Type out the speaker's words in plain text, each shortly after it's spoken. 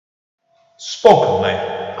Spoken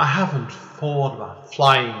Labour. I haven't thought about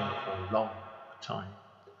flying for a long time.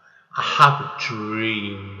 I haven't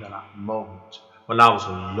dreamed of that moment when I was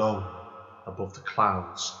alone above the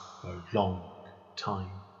clouds for a long time.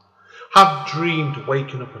 I have dreamed of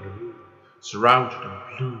waking up on a roof surrounded in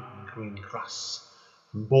blue and green grass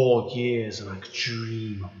for more years than I could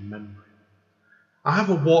dream of remembering. I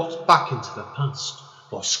haven't walked back into the past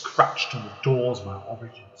or scratched on the doors of my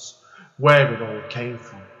origins, where it all came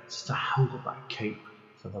from, since I held up that cape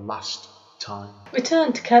for the last time.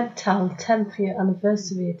 Return to Cape Town 10th Year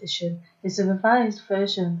Anniversary Edition is a revised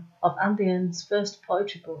version of Andy N's first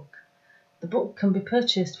poetry book. The book can be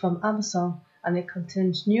purchased from Amazon and it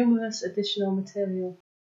contains numerous additional material.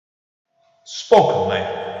 Spoken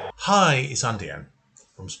Label. Hi, it's Andy N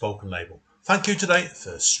from Spoken Label. Thank you today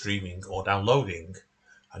for streaming or downloading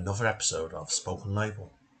another episode of Spoken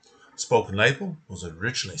Label. Spoken Label was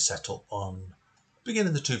originally set up on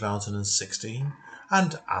beginning of 2016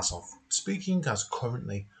 and as of speaking has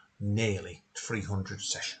currently nearly 300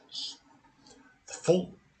 sessions. The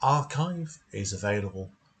full archive is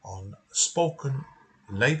available on Spoken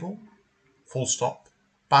Label full stop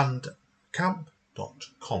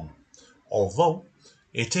bandcamp.com. Although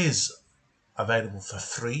it is available for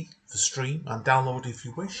free for stream and download if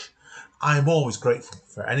you wish, I am always grateful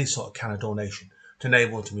for any sort of kind of donation to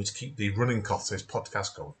enable me to keep the running costs of this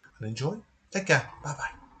podcast going. And enjoy. Take care. Bye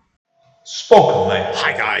bye. Spoken Label.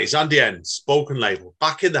 Hi guys, Andy N, Spoken Label,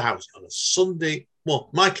 back in the house on a Sunday,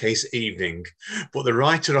 well, my case, evening, but the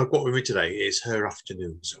writer I've got with me today is her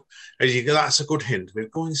afternoon. So as you go, that's a good hint. We're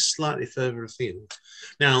going slightly further afield.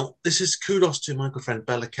 Now, this is kudos to my good friend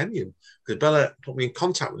Bella Kenyon, because Bella put me in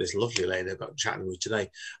contact with this lovely lady I've got chatting with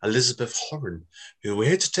today, Elizabeth Horan, who we're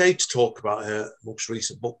here today to talk about her most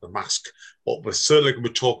recent book, The Mask, but we're certainly going to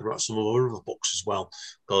be talking about some of her other books as well,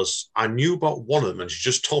 because I knew about one of them and she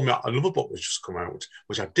just told me another book that's just come out,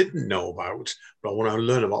 which I didn't know about, but I want to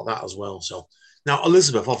learn about that as well. So now,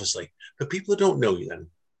 Elizabeth, obviously, for people who don't know you then,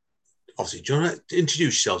 obviously, do you want to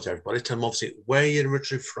introduce yourself to everybody? Tell them, obviously, where you're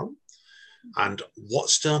originally from and what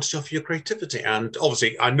started off your creativity. And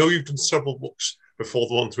obviously, I know you've done several books before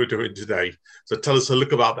the ones we're doing today. So tell us a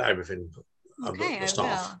look about everything. Okay, I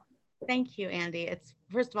will. Thank you, Andy.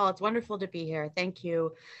 First of all, it's wonderful to be here. Thank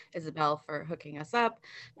you, Isabel, for hooking us up,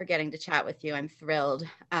 for getting to chat with you. I'm thrilled.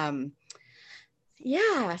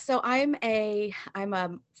 Yeah, so I'm a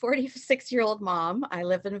 46-year-old mom. I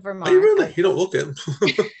live in Vermont. Are you really? You don't look it.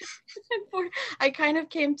 I kind of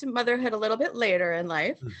came to motherhood a little bit later in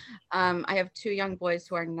life. I have two young boys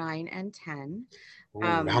who are 9 and 10.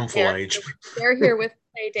 Handful age. They're here with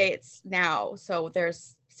play dates now. So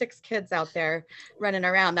there's 6 kids out there running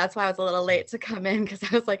around. That's why I was a little late to come in, because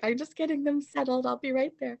I was like, I'm just getting them settled. I'll be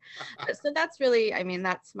right there. So that's really, I mean,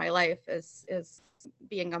 that's my life is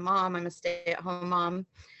being a mom. I'm a stay-at-home mom.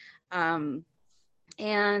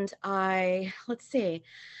 And let's see,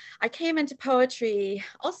 I came into poetry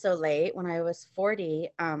also late when I was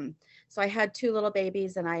 40. So I had 2 little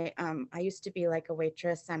babies, and I used to be like a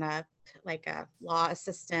waitress and a law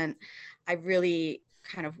assistant. I really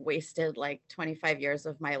kind of wasted like 25 years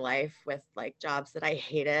of my life with like jobs that I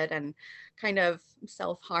hated and kind of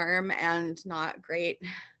self-harm and not great,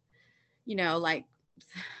 like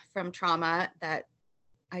from trauma that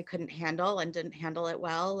I couldn't handle and didn't handle it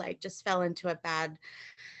well. Like just fell into a bad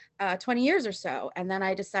 20 years or so. And then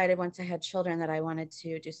I decided once I had children that I wanted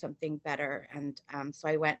to do something better. And so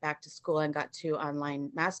I went back to school and got 2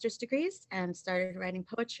 online master's degrees and started writing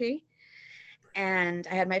poetry. And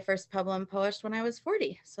I had my first poem published when I was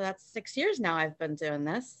 40. So that's 6 years now I've been doing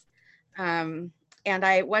this. And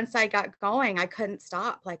once I got going, I couldn't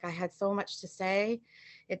stop. Like I had so much to say.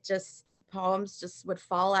 Poems just would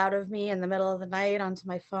fall out of me in the middle of the night onto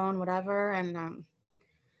my phone, whatever. And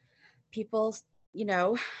people,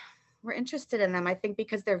 were interested in them, I think,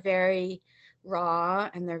 because they're very raw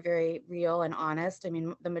and they're very real and honest. I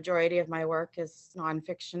mean, the majority of my work is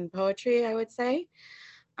nonfiction poetry, I would say.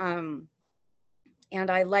 And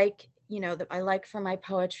I like, I like for my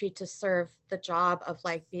poetry to serve the job of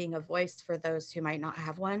like being a voice for those who might not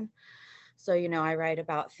have one. So, I write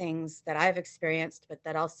about things that I've experienced, but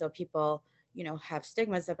that also people, have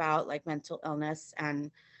stigmas about, like mental illness and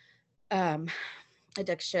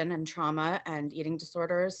addiction and trauma and eating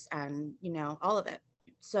disorders and, all of it.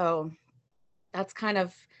 So that's kind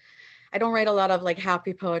of, I don't write a lot of like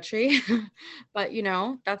happy poetry, but,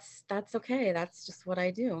 that's okay. That's just what I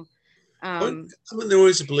do. I mean, there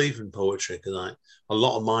is a belief in poetry, because a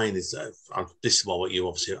lot of mine is, this is what you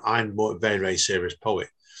obviously, I'm a very, very serious poet.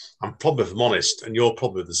 I'm probably, if I'm honest, and you're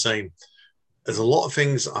probably the same, there's a lot of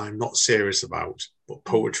things I'm not serious about, but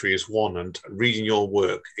poetry is one, and reading your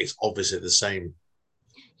work is obviously the same.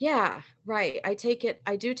 Yeah, right. I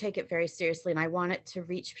do take it very seriously, and I want it to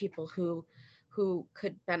reach people who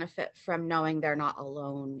could benefit from knowing they're not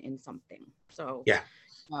alone in something. So, Yeah,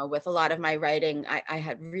 with a lot of my writing, I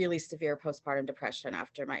had really severe postpartum depression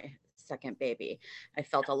after my second baby. I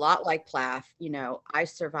felt a lot like Plath. I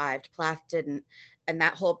survived, Plath didn't. And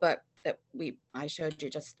that whole book that I showed you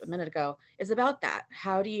just a minute ago is about that.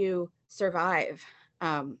 How do you survive?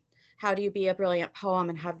 Um, how do you be a brilliant poem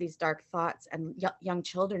and have these dark thoughts and young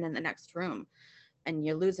children in the next room and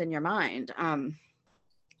you lose in your mind?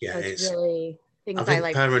 yeah. So it's really I things I think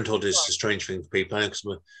like. parenthood is a strange thing for people. I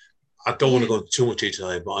don't want Yeah, to go into too much detail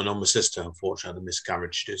here, but I know my sister, unfortunately, had a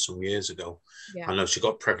miscarriage she did some years ago. yeah, I know she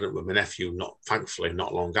got pregnant with my nephew, thankfully,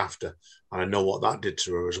 not long after. And I know what that did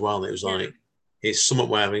to her as well. And it was yeah, like, it's something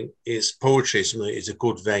where it's poetry, it's a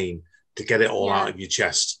good vein to get it all yeah, out of your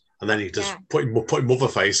chest. And then you just yeah. put mother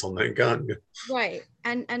face on it, can't you? Right.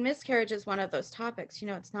 And miscarriage is one of those topics.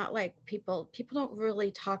 It's not like people don't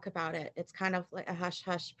really talk about it. It's kind of like a hush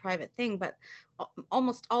hush private thing, but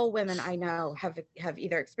almost all women I know have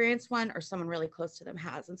either experienced one or someone really close to them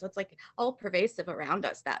has. And so it's like all pervasive around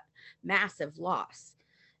us, that massive loss.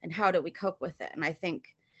 And how do we cope with it? And I think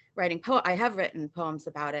I have written poems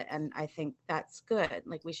about it, and I think that's good.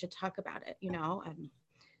 Like, we should talk about it, and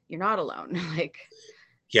you're not alone. Like,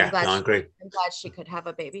 I'm Yeah, glad no, I she, agree. I'm glad she could have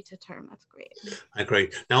a baby to term. That's great. I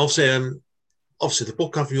agree. Now, obviously, the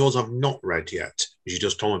book of yours I've not read yet, as you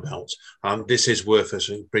just told me about. This is worth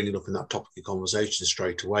us bringing up in that topic of conversation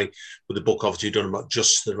straight away. With the book, obviously, you've done about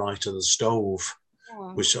Just the Right of the Stove,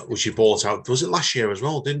 Yeah. which you bought out. Was it last year as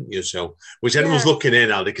well, didn't you? So, which anyone's Yeah. looking in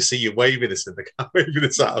now, they can see you waving this in the waving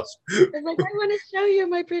this out. I was like, I want to show you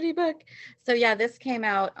my pretty book. So yeah, this came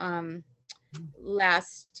out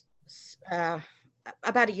last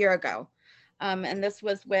about a year ago. And this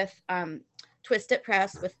was with Twist It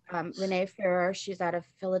Press with Renee Ferrer. She's out of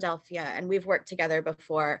Philadelphia, and we've worked together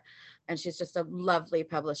before, and she's just a lovely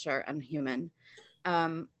publisher and human.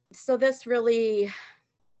 So this really,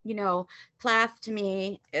 Plath to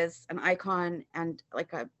me is an icon and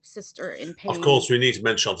like a sister in Of pain. course, we need to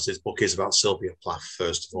mention obviously this book is about Sylvia Plath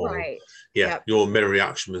first of all. Right. Yeah, Yep. your mirror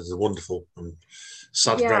reaction was wonderful and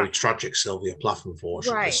sad, Yeah. very tragic Sylvia Plath,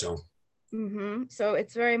 unfortunately. Right. So. So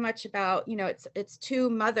it's very much about, it's two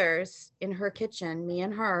mothers in her kitchen, me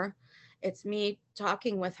and her. It's me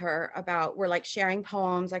talking with her about, we're like sharing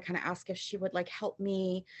poems. I kind of ask if she would like help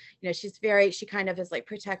me. She kind of is like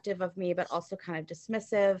protective of me, but also kind of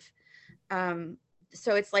dismissive.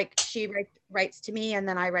 So it's like she writes to me and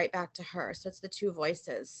then I write back to her. So it's the two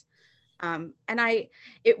voices. And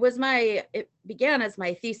it began as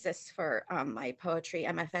my thesis for my poetry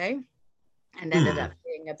MFA. And ended up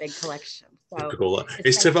being a big collection. So typical. I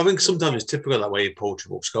think sometimes it's typical that way poetry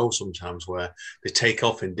books go sometimes, where they take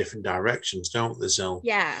off in different directions, don't they? So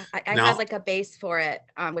yeah, I had like a base for it,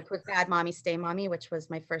 which was Bad Mommy Stay Mommy, which was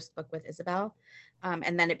my first book with Isabel.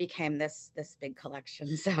 And then it became this big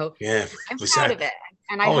collection. So yeah, I'm proud of it.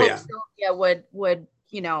 And I hope Sylvia would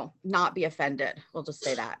not be offended. We'll just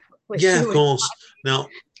say that. Yeah, of course. Now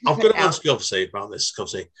I've got to ask you obviously about this,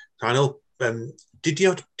 obviously. I know did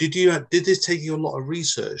this take you a lot of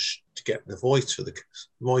research to get the voice for the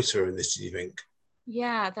voicer in this, do you think?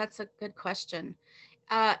 Yeah, that's a good question.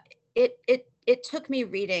 It took me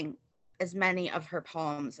reading as many of her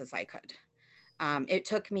poems as I could. It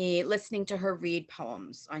took me listening to her read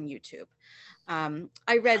poems on YouTube.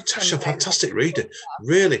 I read She's a fantastic reader,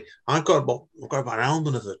 really. I've got about an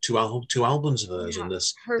album of her, two albums of hers on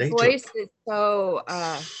this. Her voice is so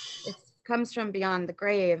it comes from beyond the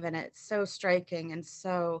grave, and it's so striking and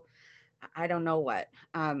so, I don't know what,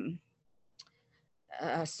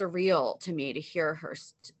 surreal to me to hear her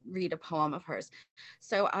read a poem of hers.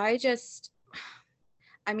 So I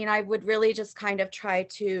would really just kind of try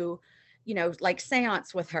to, like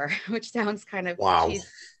seance with her, which sounds kind of cheesy,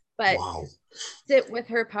 but sit with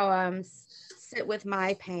her poems, sit with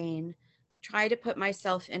my pain, try to put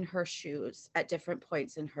myself in her shoes at different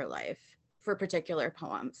points in her life for particular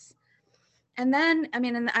poems. And then,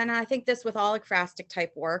 and I think this with all ekphrastic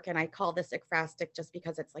type work, and I call this ekphrastic just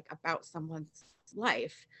because it's like about someone's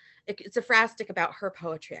life. It's ekphrastic about her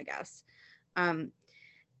poetry, I guess.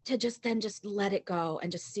 To just let it go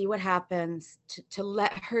and just see what happens, to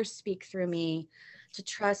let her speak through me, to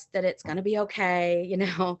trust that it's going to be okay,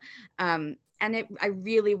 I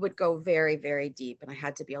really would go very, very deep, and I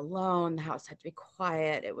had to be alone. The house had to be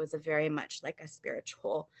quiet. It was a very much like a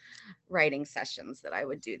spiritual writing sessions that I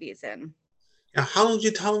would do these in. How long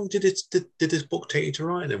did this book take you to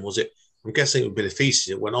write? Then was it I'm guessing it would be the thesis.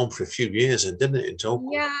 It went on for a few years, and didn't it, in total?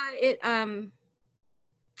 Yeah,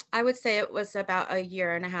 I would say it was about a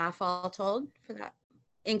year and a half all told for that,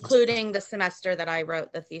 including the semester that I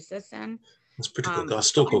wrote the thesis in. That's pretty good. I So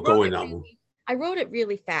still could go in that one. I wrote it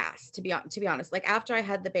really fast, to be honest. Like after I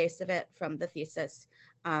had the base of it from the thesis,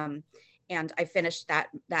 and I finished that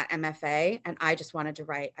MFA, and I just wanted to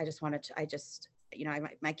write.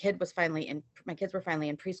 My kids were finally in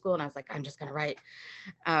preschool, and I was like, I'm just gonna write.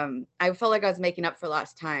 I felt like I was making up for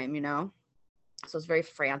lost time, so it's very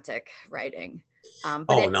frantic writing.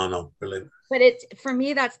 No, brilliant. But for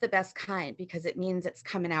me, that's the best kind, because it means it's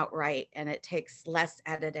coming out right, and it takes less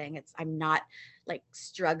editing. I'm not like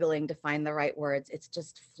struggling to find the right words. It's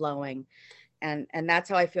just flowing. And that's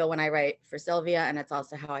how I feel when I write for Sylvia, and it's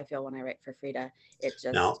also how I feel when I write for Frida.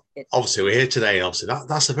 Obviously we're here today. Obviously,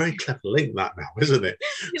 that's a very clever link, that now, isn't it?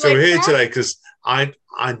 So we're here today because I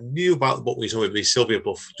knew about the book we saw with me, Sylvia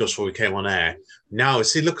Buff, just before we came on air. Now,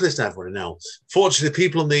 see, look at this, everyone. Now, fortunately,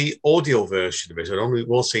 people on the audio version of it,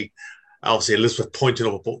 we'll see. Obviously, Elizabeth pointed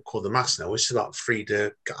up a book called The Mask now, which is about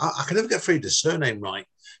Frida. I can never get Frida's surname right.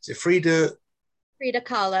 Is it Frida? Frida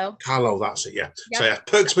Kahlo. Kahlo, that's it, yeah. Yep. So, yeah,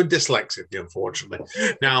 perks with dyslexia, unfortunately.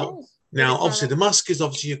 Now, obviously, The Mask is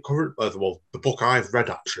obviously your current, the book I've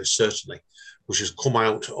read, actually, certainly, which has come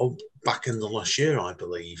out back in the last year, I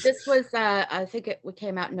believe. This was, I think it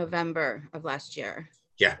came out in November of last year.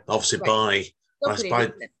 Yeah, obviously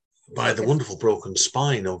by the wonderful Broken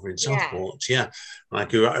Spine over in Southport. Yeah.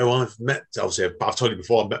 Like who I've met, obviously, I've told you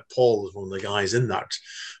before, I met Paul as one of the guys in that.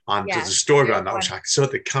 And there's a story around that, which I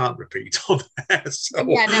certainly can't repeat on there. So.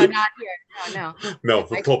 Yeah, no, not here. No. No,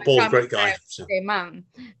 but Paul's a great guy. So.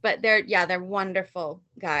 But they're wonderful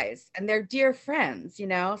guys, and they're dear friends,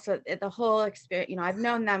 so the whole experience, I've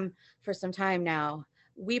known them for some time now.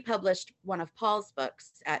 We published one of Paul's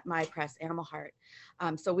books at my press, Animal Heart.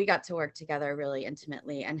 So we got to work together really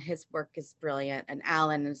intimately, and his work is brilliant, and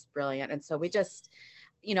Alan is brilliant. And so we just,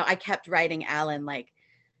 I kept writing Alan like,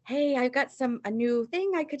 hey, I've got a new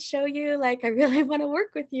thing I could show you. Like, I really want to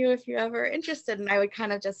work with you if you're ever interested. And I would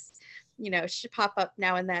kind of just, pop up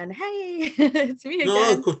now and then. Hey, it's me again.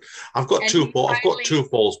 No, good. I've got two of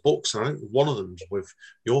Paul's books. I think one of them's with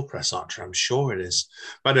your press, actually. I'm sure it is.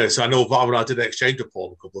 But anyway, so I know I did an exchange with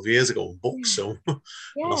Paul a couple of years ago on books. So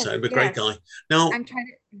he's a great guy. Now, I'm trying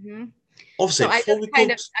to. Obviously, so I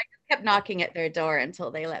just kept knocking at their door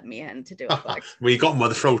until they let me in to do a book. Well, you got them by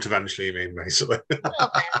the throat eventually, you mean, basically.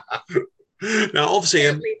 Now,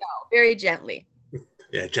 obviously, very gently.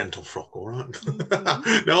 Yeah, gentle frock, all right.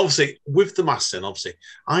 Mm-hmm. Now, obviously, with The Mask, then, obviously,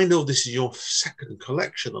 I know this is your second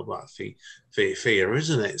collection of that Fia,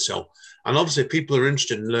 isn't it? So, and obviously, people are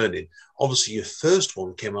interested in learning. Obviously, your first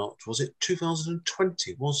one came out, was it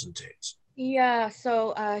 2020, wasn't it? Yeah,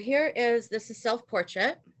 so this is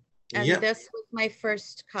self-portrait. And this was my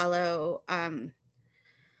first Kahlo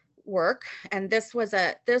work. And this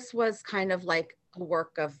was kind of like a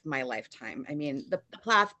work of my lifetime. I mean, the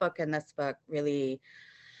Plath book and this book really,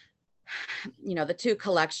 the two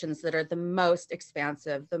collections that are the most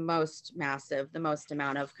expansive, the most massive, the most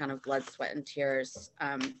amount of kind of blood, sweat, and tears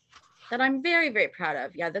that I'm very, very proud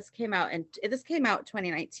of. Yeah, this came out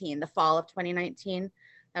 2019, the fall of 2019.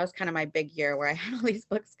 That was kind of my big year where I had all these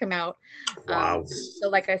books come out. Wow. So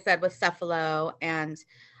like I said, with Cephalo, and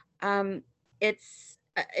it's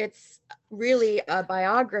really a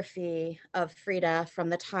biography of Frida from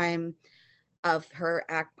the time of her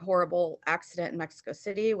horrible accident in Mexico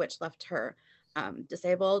City, which left her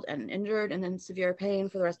disabled and injured and in severe pain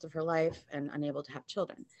for the rest of her life and unable to have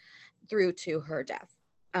children, through to her death.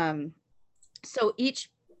 So each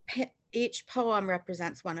poem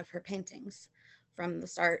represents one of her paintings from the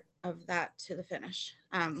start of that to the finish.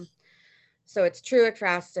 So it's true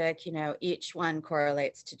ekphrastic, each one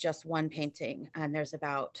correlates to just one painting, and there's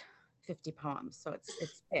about 50 poems. So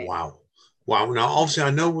it's big. Wow. Now, obviously, I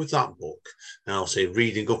know with that book, and I'll say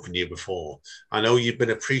reading up on you before, I know you've been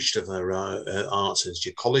appreciative of her art since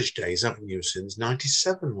your college days, haven't you? Since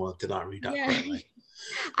 97, did I read that correctly?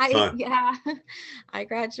 I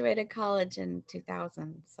graduated college in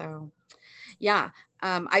 2000. So yeah,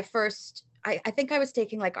 I think I was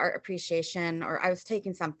taking like art appreciation, or I was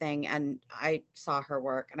taking something, and I saw her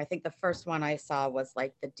work. And I think the first one I saw was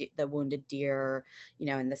like the wounded deer,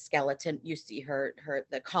 and the skeleton. You see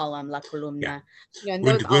the column, La Columna. Yeah.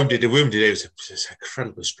 The wounded is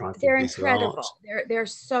incredibly striking. They're incredible. They're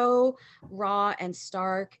so raw and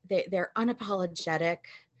stark. They're unapologetic.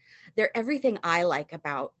 They're everything I like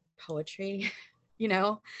about poetry,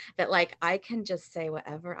 that like I can just say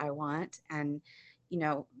whatever I want, and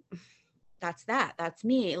that's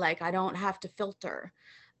me. Like, I don't have to filter.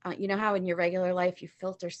 you know how in your regular life you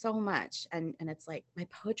filter so much, and it's like my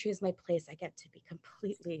poetry is my place. I get to be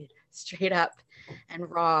completely straight up and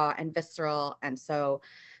raw and visceral. And so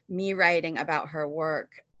me writing about her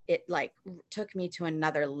work, it like took me to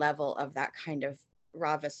another level of that kind of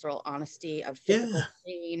raw visceral honesty, of Yeah. physical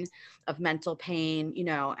pain, of mental pain, you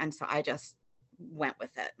know. And so I just went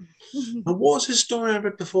with it. And what was this story I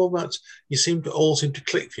read before about you all seem to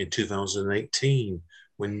click for you in 2018?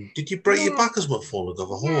 When did you break your Yeah. back as well falling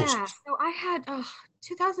off a horse? Yeah, so I had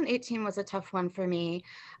 2018 was a tough one for me.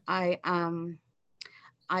 I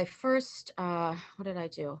first what did I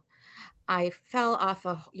do? I fell off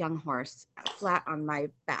a young horse flat on my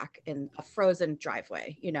back in a frozen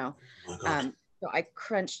driveway, you know. Oh my God. So I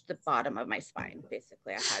crunched the bottom of my spine.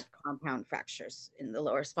 Basically, I had compound fractures in the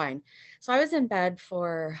lower spine. So I was in bed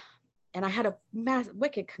and I had a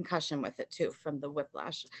wicked concussion with it too from the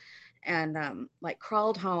whiplash, and like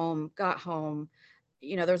crawled home, got home.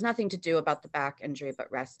 You know, there was nothing to do about the back injury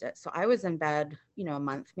but rest it. So I was in bed, you know, a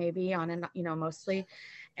month maybe on and, you know, mostly.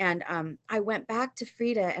 And I went back to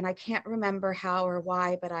Frida, and I can't remember how or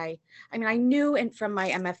why, but I mean, I knew, and from my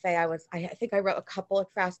MFA, I think I wrote a couple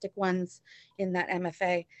ekphrastic ones in that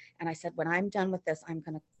MFA. And I said, when I'm done with this, I'm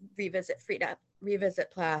going to revisit Frida, revisit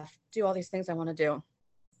Plath, do all these things I want to do.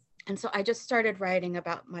 And so I just started writing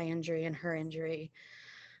about my injury and her injury.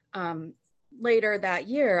 Later that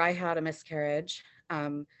year, I had a miscarriage.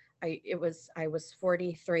 I was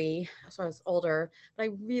 43, so I was older, but I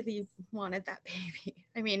really wanted that baby.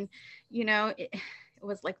 I mean, you know, it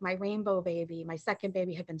was like my rainbow baby. My second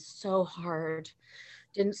baby had been so hard,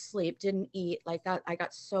 didn't sleep, didn't eat like that. I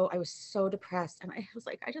was so depressed, and I was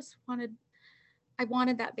like, I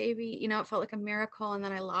wanted that baby. You know, it felt like a miracle, and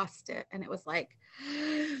then I lost it, and it was like,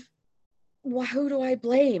 well, who do I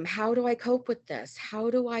blame? How do I cope with this? How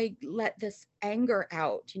do I let this anger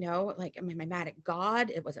out? You know, like, am I mad at God?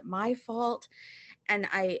 It wasn't my fault. And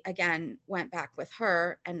I, again, went back with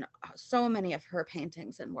her, and so many of her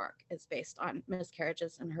paintings and work is based on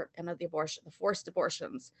miscarriages and the forced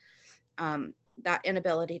abortions, that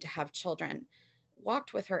inability to have children.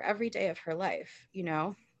 Walked with her every day of her life. You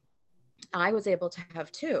know, I was able to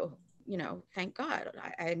have two, you know, thank God.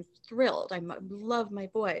 I'm thrilled. I love my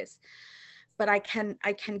boys. But I can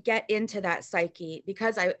get into that psyche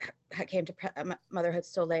because I came to motherhood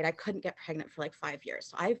so late. I couldn't get pregnant for like 5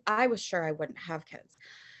 years. So I was sure I wouldn't have kids,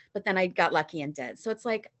 but then I got lucky and did. So it's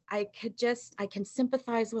like, I can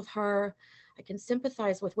sympathize with her. I can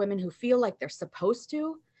sympathize with women who feel like they're supposed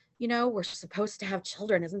to, you know, we're supposed to have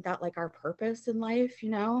children. Isn't that like our purpose in life?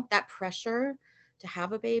 You know, that pressure to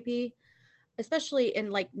have a baby, especially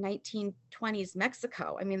in like 1920s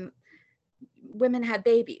Mexico. I mean, women had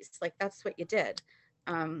babies, like that's what you did.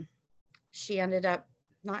 She ended up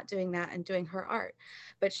not doing that and doing her art,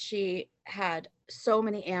 but she had so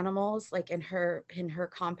many animals, like in her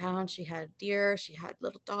compound. She had deer, she had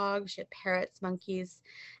little dogs, she had parrots, monkeys,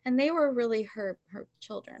 and they were really her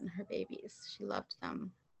children, her babies. She loved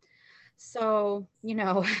them. So, you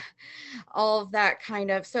know, all of that kind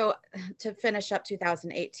of, so to finish up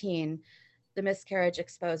 2018, the miscarriage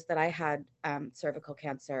exposed that I had cervical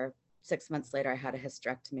cancer. 6 months later, I had a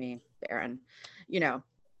hysterectomy, barren, you know.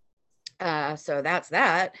 So that's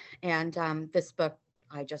that. And this book,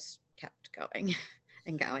 I just kept going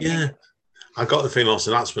and going. Yeah. I got the feeling also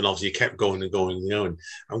that's when obviously you kept going and going and going.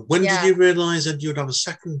 And when did Yeah. you realise that you'd have a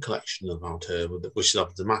second collection about her, which is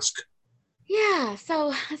of the mask? Yeah,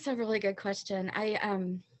 so that's a really good question.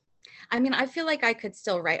 I mean, I feel like I could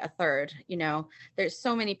still write a third, you know. There's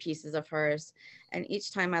so many pieces of hers, and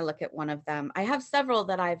each time I look at one of them, I have several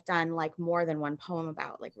that I've done like more than one poem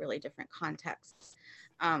about, like really different contexts.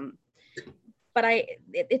 But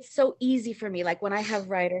it's so easy for me. Like when I have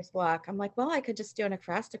writer's block, I'm like, well, I could just do an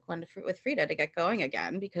ekphrastic one with Frida to get going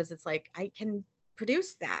again, because it's like I can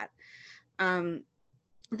produce that.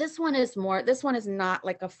 This one is not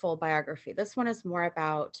like a full biography. This one is more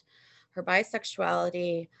about her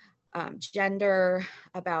bisexuality, gender,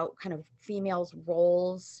 about kind of females'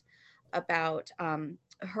 roles, about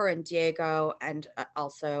her and Diego, and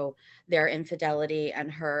also their infidelity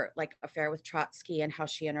and her like affair with Trotsky and how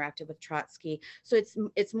she interacted with Trotsky. So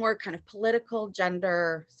it's more kind of political,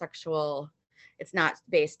 gender, sexual. It's not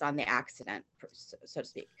based on the accident, so to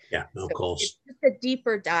speak. Yeah, no, of course. It's just a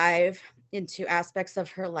deeper dive into aspects of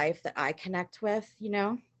her life that I connect with, you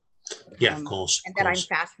know. Yeah, of course. And that I'm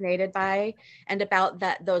fascinated by, and about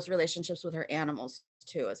those relationships with her animals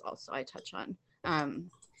too, is also I touch on.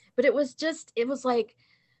 But it was like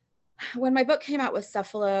when my book came out with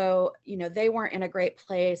Cephalo, you know, they weren't in a great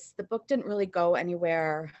place. The book didn't really go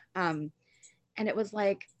anywhere. And And it was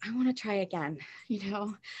like, I want to try again. I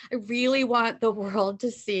really want the world to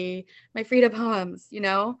see my Frida poems,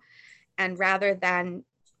 and rather than,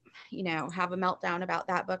 have a meltdown about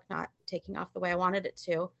that book not taking off the way I wanted it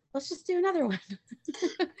to, let's just do another one.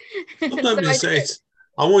 Sometimes you say it.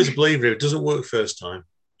 I'm always a believer, if it doesn't work first time,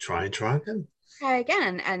 try again. Try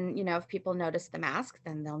again. And, if people notice the mask,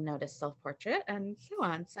 then they'll notice self-portrait and so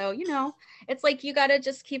on. So, it's like, you got to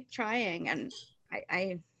just keep trying. And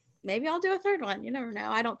I maybe I'll do a third one. You never know.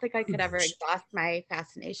 I don't think I could ever exhaust my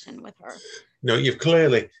fascination with her. No, you've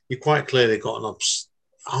quite clearly got an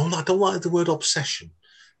I don't like the word obsession,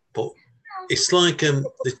 but it's like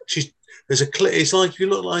it's like you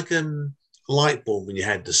look like a light bulb in your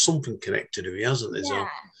head. There's something connected to you, hasn't there? Yeah.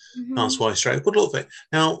 So that's why straight. Good luck with it.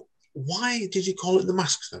 Now, why did you call it The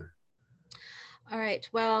Mask then? All right.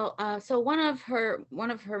 Well, so one of her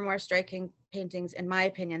more striking paintings, in my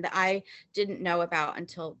opinion, that I didn't know about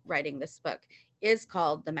until writing this book, is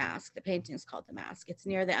called The Mask. The painting is called The Mask. It's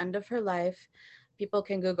near the end of her life. People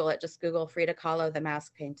can Google it. Just Google Frida Kahlo, The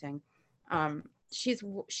Mask painting. She's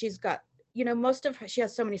got, she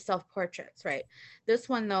has so many self-portraits, right? This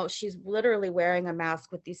one, though, she's literally wearing a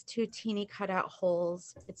mask with these two teeny cutout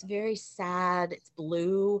holes. It's very sad. It's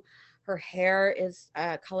blue. Her hair is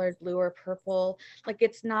colored blue or purple. Like,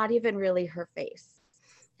 it's not even really her face.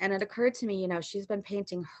 And it occurred to me, she's been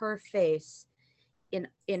painting her face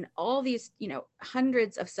in all these,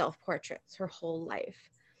 hundreds of self-portraits her whole life.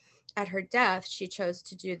 At her death, she chose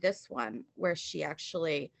to do this one where she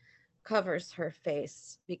actually covers her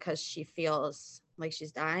face because she feels like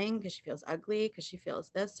she's dying, because she feels ugly, because she feels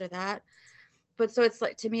this or that. But so it's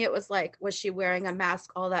like, to me, it was like, was she wearing a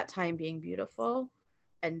mask all that time being beautiful?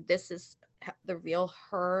 And this is the real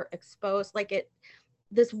her exposed. Like,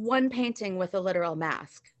 this one painting with a literal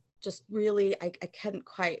mask, just really, I couldn't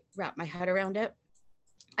quite wrap my head around it.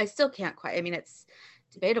 I still can't quite. I mean, it's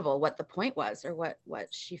debatable what the point was or what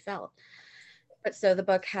she felt. But so the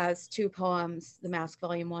book has two poems, The Mask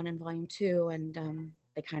Volume 1 and Volume 2, and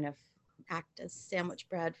they kind of act as sandwich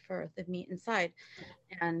bread for the meat inside.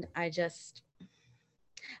 And I just,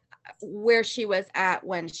 where she was at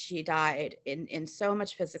when she died, in so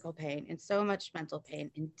much physical pain, in so much mental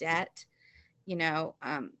pain, in debt,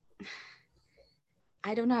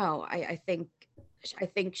 I don't know. I think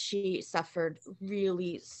she suffered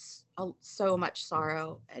really so much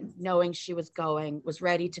sorrow, and knowing she was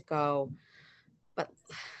ready to go, but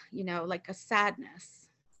like a sadness,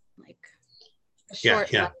 like a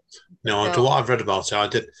short life. No, so, to what I've read about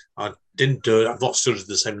it, I didn't do it. I've not studied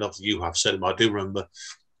the same level you have said, but I do remember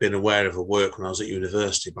being aware of her work when I was at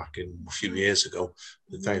university back in a few years ago.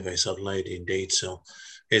 A very, very sad lady indeed. So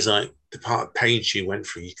it's like the part of pain she went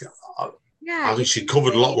through. I think she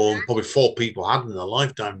covered a lot more than probably 4 people had in their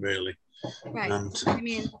lifetime, really. Right. And I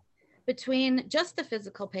mean, between just the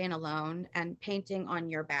physical pain alone and painting on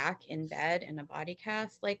your back in bed in a body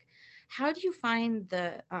cast, like, how do you find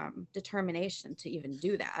the determination to even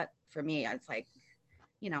do that? For me, it's like,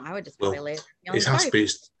 I would just probably lay there. It has to be.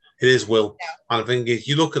 It is will. Yeah. And I think if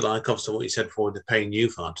you look at, like, obviously what you said before, the pain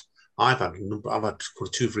you've had, I've had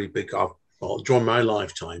 2, 3 big. During my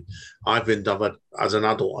lifetime, I've had, as an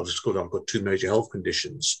adult, I've discovered I've got 2 major health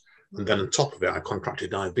conditions, and then on top of it, I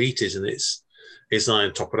contracted diabetes, and it's like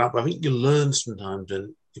on top of that. But I think you learn sometimes,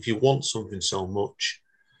 and if you want something so much,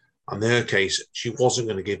 and in her case, she wasn't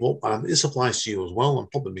going to give up. And this applies to you as well,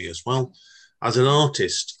 and probably me as well. As an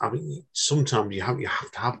artist, I mean, sometimes you have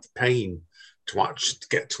to have the pain to actually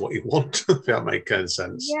get to what you want, if that makes any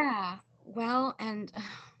sense. Yeah, well, and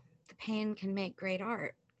the pain can make great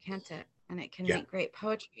art, can't it? And it can make great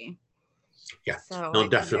poetry. Yeah, so no,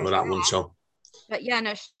 definitely that one. So, but yeah,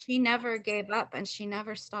 no, she never gave up, and she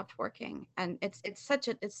never stopped working. And it's such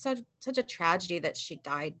a tragedy that she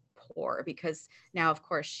died poor, because now, of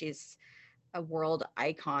course, she's a world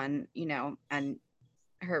icon, and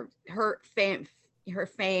her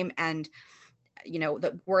fame and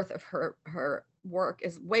the worth of her work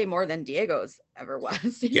is way more than Diego's ever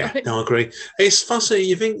was. Yeah, no, I agree. It's fascinating.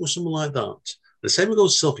 You think with someone like that, the same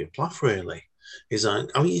goes to Sylvia Plath, really. Is like,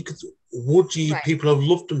 I mean, people have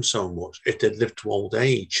loved them so much if they'd lived to old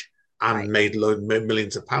age and made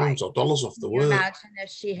millions of pounds or dollars off the work. Imagine if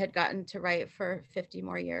she had gotten to write for 50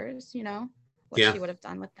 more years, what she would have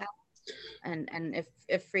done with that. And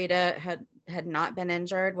if Frida had not been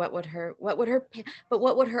injured, what would her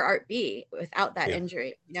art be without that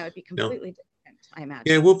injury? It'd be completely different, I imagine.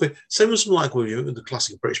 Yeah, it would be. Same as like with the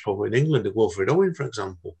classic British poet in England, Wilfred Owen, for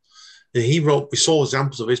example. We saw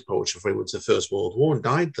examples of his poetry before he went to the First World War and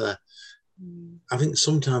died there. I think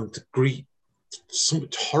sometimes the grief, something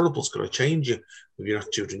horrible's got to change you with your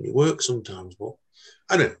attitude and your work sometimes. But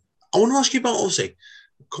I don't know. I want to ask you about, obviously,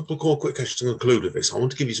 a couple of quick questions to conclude with this. I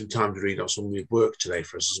want to give you some time to read out some of your work today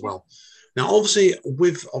for us as well. Now, obviously,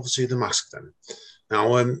 with the mask then.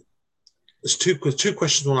 Now, there's two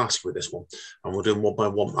questions I want to ask you with this one, and we'll do them one by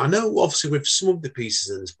one. I know, obviously, with some of the pieces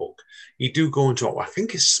in this book, you do go into, I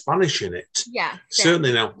think it's Spanish in it. Yeah.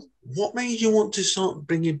 Certainly. Now, what made you want to start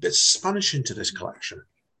bringing bits of Spanish into this collection?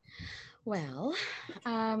 Well,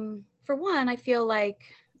 for one, I feel like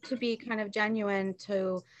to be kind of genuine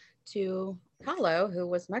to Kahlo, who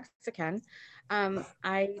was Mexican,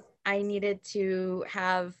 I needed to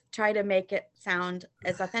try to make it sound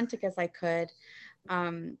as authentic as I could,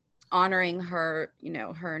 honoring her,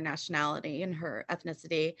 her nationality and her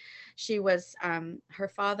ethnicity. She was, her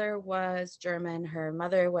father was German, her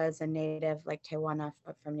mother was a native, like Tehuana,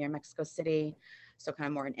 from near Mexico City, so kind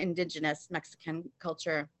of more an indigenous Mexican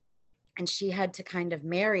culture. And she had to kind of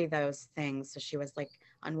marry those things. So she was like,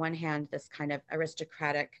 on one hand, this kind of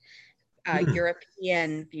aristocratic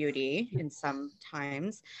European beauty in some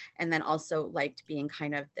times, and then also liked being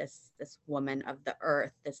kind of this woman of the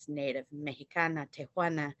earth, this native Mexicana,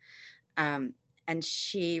 Tehuana. And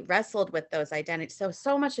she wrestled with those identities.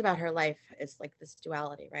 So much about her life is like this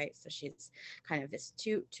duality, right? So she's kind of this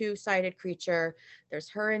two-sided creature. There's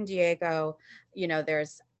her and Diego,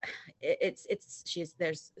 there's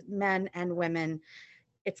there's men and women.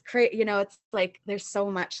 It's crazy, it's like there's so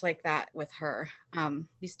much like that with her.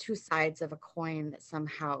 These two sides of a coin that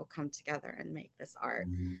somehow come together and make this art.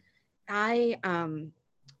 I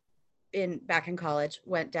back in college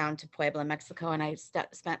went down to Puebla, Mexico, and I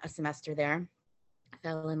spent a semester there. I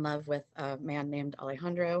fell in love with a man named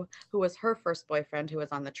Alejandro, who was her first boyfriend, who was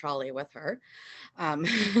on the trolley with her,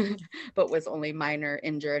 but was only minor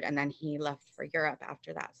injured. And then he left for Europe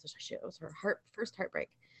after that. So it was her first heartbreak.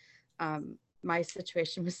 My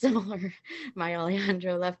situation was similar. My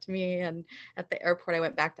Alejandro left me, and at the airport, I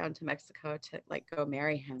went back down to Mexico to like go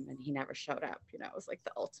marry him, and he never showed up. It was like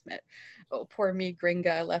the ultimate, oh, poor me,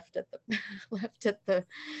 gringa, left at the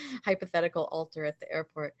hypothetical altar at the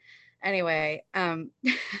airport. Anyway, so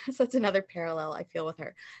that's another parallel I feel with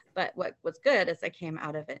her. But what was good is I came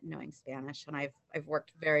out of it knowing Spanish, and I've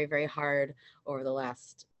worked very, very hard over the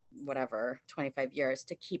last 25 years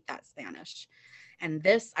to keep that Spanish. And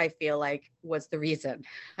this, I feel like, was the reason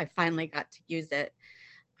I finally got to use it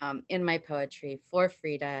in my poetry for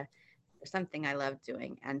Frida, for something I love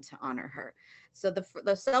doing, and to honor her. So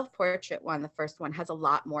the self-portrait one, the first one, has a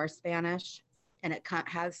lot more Spanish, and it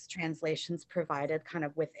has translations provided kind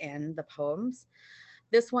of within the poems.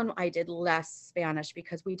 This one I did less Spanish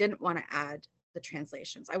because we didn't want to add the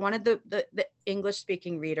translations. I wanted the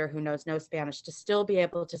English-speaking reader who knows no Spanish to still be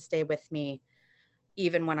able to stay with me,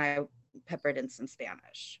 even when I peppered in some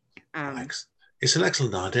Spanish. It's an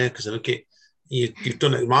excellent idea because I look at you've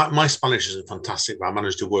done it. My Spanish isn't fantastic, but I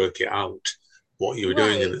managed to work it out what you were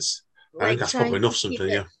doing, and I think that's probably enough something.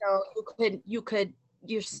 Yeah. So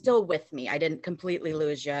you're still with me. I didn't completely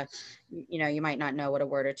lose you. You might not know what a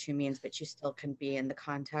word or two means, but you still can be in the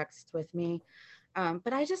context with me.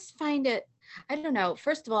 But I just find it, I don't know.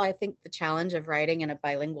 First of all, I think the challenge of writing in a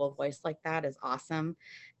bilingual voice like that is awesome.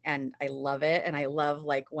 And I love it. And I love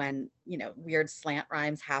like when, weird slant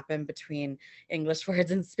rhymes happen between English words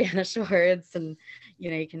and Spanish words, and,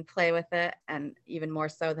 you can play with it, and even more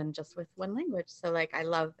so than just with one language. So like, I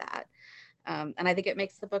love that. And I think it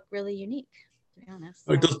makes the book really unique, to be honest.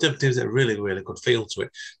 It does definitely have a really, really good feel to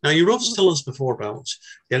it. Now, you were also telling us before about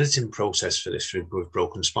the editing process for this with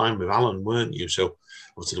Broken Spine with Alan, weren't you? So,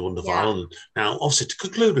 obviously, the wonderful Alan. Now, obviously, to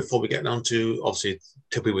conclude, before we get down to, obviously,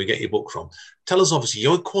 typically we get your book from, tell us, obviously,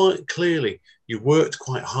 you worked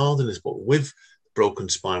quite hard in this book with Broken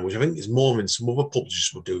Spine, which I think is more than some other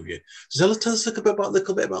publishers will do you. So tell us a little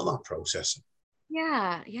bit about that process.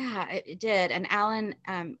 Yeah, it did. And Alan,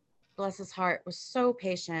 bless his heart, was so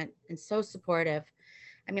patient and so supportive.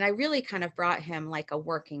 I mean, I really kind of brought him like a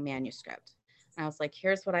working manuscript. And I was like,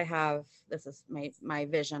 here's what I have. This is my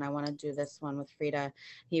vision. I want to do this one with Frida.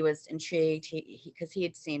 He was intrigued because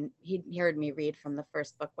he'd heard me read from the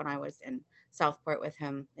first book when I was in Southport with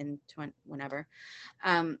him in whenever.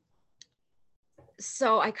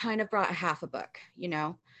 So I kind of brought half a book,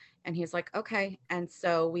 and he's like, okay. And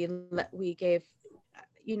so we gave,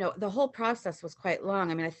 the whole process was quite long.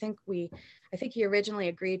 I mean, I think he originally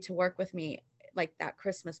agreed to work with me like that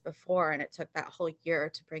Christmas before, and it took that whole year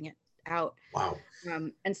to bring it out. Wow.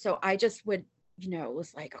 And so I just would,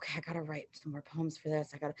 was like, okay, I got to write some more poems for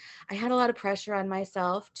this. I had a lot of pressure on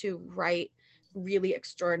myself to write really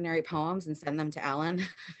extraordinary poems and send them to Alan,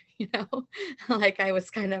 like I was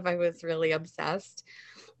really obsessed.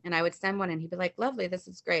 And I would send one and he'd be like, lovely, this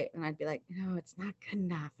is great. And I'd be like, no, it's not good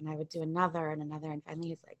enough. And I would do another and another. And finally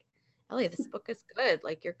he's like, Ellie, this book is good.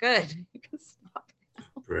 Like, you're good. You can stop now.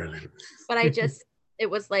 Brilliant. But it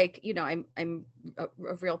was like, you know, I'm a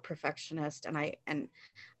real perfectionist, and I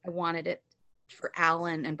wanted it for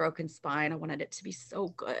Alan and Broken Spine. I wanted it to be so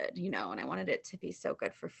good, you know, and I wanted it to be so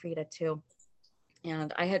good for Frida too.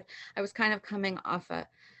 And I was kind of coming off a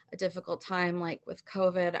difficult time, like with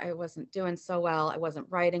COVID. I wasn't doing so well. I wasn't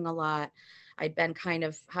writing a lot. I'd been kind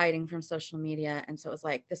of hiding from social media. And so it was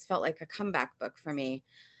like, this felt like a comeback book for me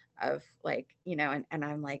of like, you know, and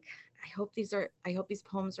I'm like, I hope these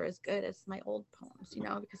poems are as good as my old poems, you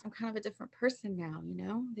know, because I'm kind of a different person now, you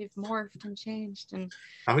know, they've morphed and changed. And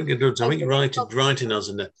I think it does. I think writing as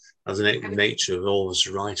an nature of all us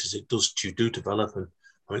writers, it does, you do develop, and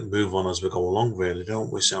I think move on as we go along, really,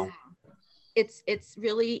 don't we? So it's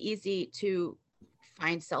really easy to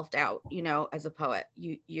find self-doubt, you know, as a poet.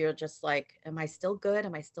 You're just like, am I still good?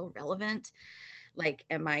 Am I still relevant? Like,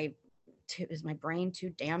 is my brain too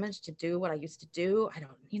damaged to do what I used to do? I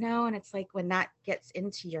don't, you know, and it's like when that gets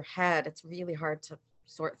into your head, it's really hard to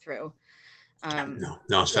sort through. No,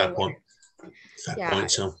 it's fair point. Fair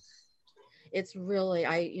point. So it's really,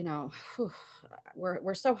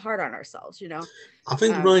 we're so hard on ourselves, you know. I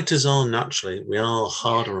think writers are naturally, we are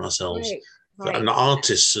hard on ourselves. Right. And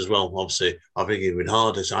artists as well, obviously, I think even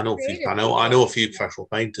harder. I know a few professional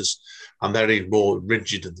painters, and they're even more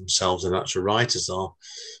rigid of themselves than actual writers are.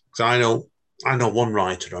 Because I know one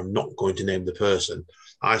writer, I'm not going to name the person.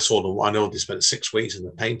 I saw them. I know they spent 6 weeks in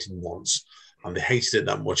the painting once, and they hated it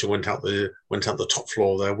that much. I went out the top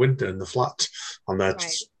floor of their window in the flat, and they're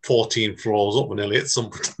 14 floors up, and nearly hit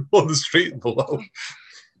somebody on the street below.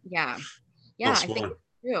 Yeah, I think it's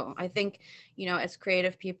true. I think, you know, as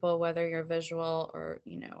creative people, whether you're visual or,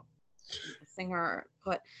 you know, a singer,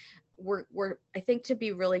 but I think to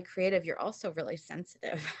be really creative, you're also really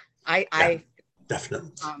sensitive.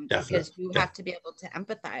 Definitely. Because you have to be able to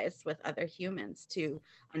empathize with other humans to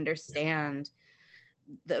understand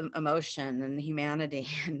the emotion and the humanity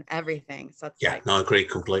and everything. So it's I agree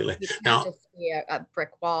completely. You can't just be a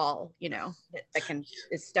brick wall, you know, that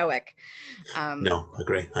is stoic. No, I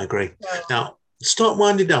agree. So, now, start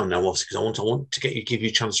winding down now, obviously, because I want to give you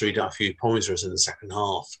a chance to read out a few poems for us in the second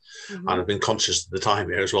half. Mm-hmm. And I've been conscious of the time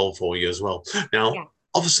here as well for you as well. Now,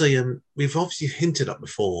 obviously, we've obviously hinted at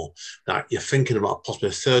before that you're thinking about possibly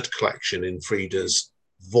a third collection in Frida's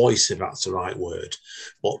voice, if that's the right word.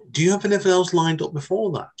 But do you have anything else lined up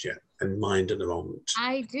before that yet in mind at the moment?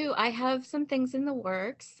 I do. I have some things in the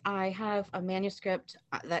works. I have a manuscript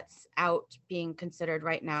that's out being considered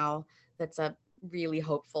right now. That's a really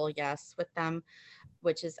hopeful yes with them,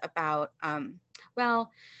 which is about,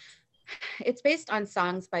 it's based on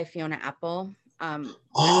songs by Fiona Apple. My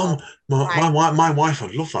wife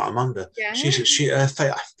would love that, Amanda. Yeah. I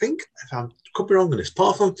think, if I could be wrong on this,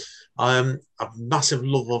 apart from a massive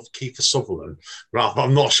love of Kiefer Sutherland, right,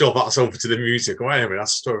 I'm not sure that's over to the music. Or anyway,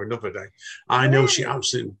 that's a story another day. I know she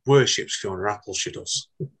absolutely worships Fiona Apple. She does.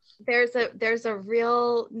 There's a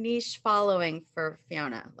real niche following for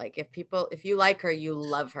Fiona. Like if you like her, you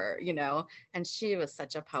love her, you know. And she was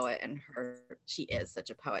such a poet, she is such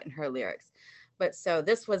a poet in her lyrics. But so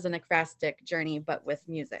this was an ekphrastic journey, but with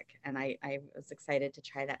music. And I was excited to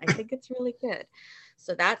try that. I think it's really good.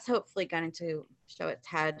 So that's hopefully going to show its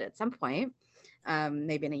head at some point,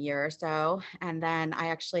 maybe in a year or so. And then I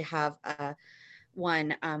actually have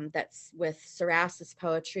one that's with Saras's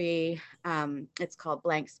poetry. It's called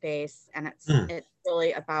Blank Space. And it's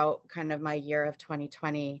really about kind of my year of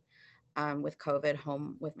 2020 with COVID,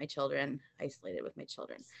 home with my children, isolated with my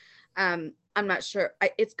children. I'm not sure.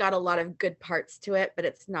 It's got a lot of good parts to it, but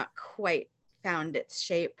it's not quite found its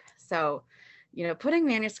shape. So, you know, putting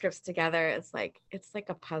manuscripts together is it's like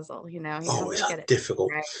a puzzle, you know. It's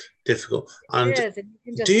difficult. And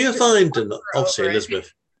do you find, obviously,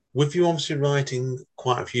 Elizabeth, with you obviously writing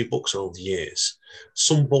quite a few books over the years,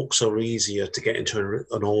 some books are easier to get into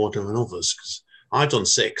an order than others? Because I've done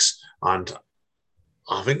 6, and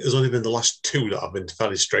I think there's only been the last 2 that have been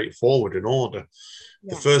fairly straightforward in order.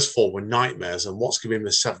 Yeah. The first 4 were nightmares, and what's going to be the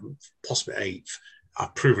 7th, possibly 8th,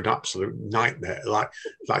 have proven an absolute nightmare, like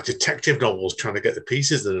detective novels trying to get the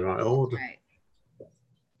pieces in the right order. Right.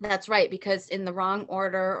 That's right, because in the wrong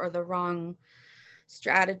order or the wrong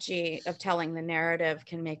strategy of telling the narrative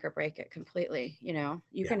can make or break it completely. You know,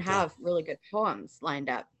 you can have really good poems lined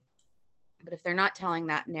up, but if they're not telling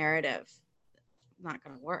that narrative, it's not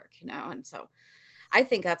going to work, you know. And so I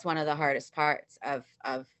think that's one of the hardest parts of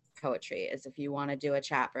poetry, is if you want to do a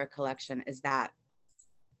chapter, a collection, is that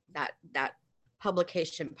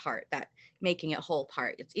publication part, that making it whole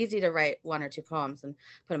part. It's easy to write 1 or 2 poems and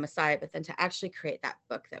put them aside, but then to actually create that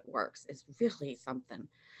book that works is really something.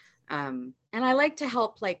 And I like to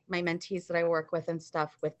help like my mentees that I work with and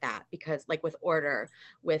stuff with that, because like with order,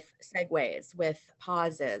 with segues, with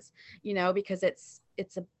pauses, because it's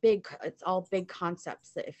all big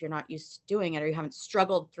concepts that if you're not used to doing it or you haven't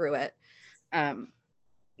struggled through it,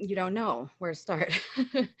 you don't know where to start.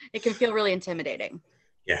 It can feel really intimidating.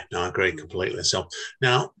 Yeah, no, I agree completely. So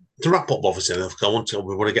now to wrap up, obviously, we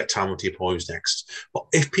want to get time onto your poems next. But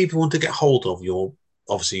if people want to get hold of your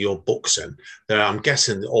books, then I'm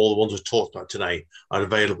guessing that all the ones we've talked about today are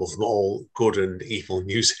available from all good and evil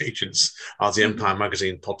news agents, as the Empire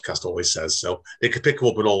Magazine podcast always says. So they could pick them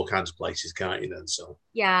up in all kinds of places, can't you? Then so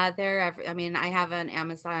yeah, I have an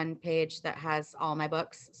Amazon page that has all my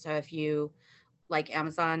books. So if you like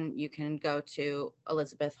Amazon, you can go to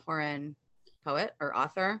Elizabeth Horan Poet or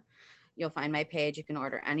author. You'll find my page. You can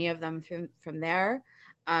order any of them from there.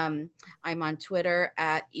 I'm on Twitter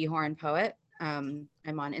at ehoranpoet. I'm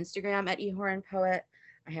on Instagram at ehoranpoet.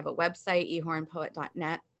 I have a website,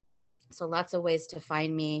 ehoranpoet.net. So lots of ways to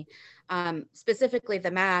find me. Specifically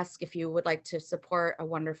The Mask, if you would like to support a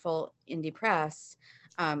wonderful indie press,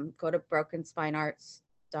 go to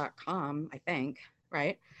brokenspinearts.com, I think,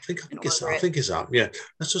 right? I think it's that. Yeah,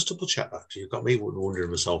 let's just double check that. You've got me wondering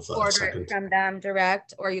myself there a second. Order it from them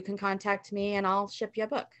direct, or you can contact me and I'll ship you a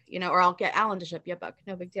book, or I'll get Alan to ship you a book.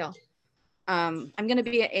 No big deal. I'm going to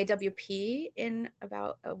be at AWP in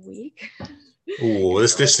about a week. Oh,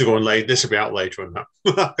 this is going late. This will be out later on that.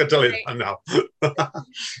 I can tell you that now.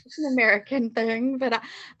 It's an American thing, but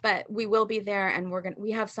we will be there, and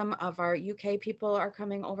we have some of our UK people are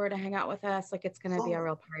coming over to hang out with us. Like, it's going to be a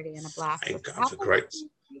real party and a blast.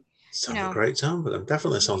 Sounds a great time, but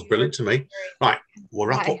definitely sounds brilliant to me. Right, we'll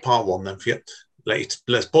wrap up part one then for you. Let's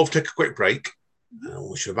both take a quick break.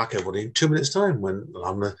 We should be back, everybody, in 2 minutes' time when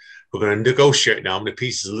we're going to negotiate now how many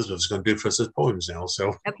pieces Elizabeth's going to do for us as poems now.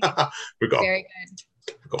 So okay. We've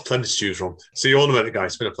got plenty to choose from. See you all in a minute, guys.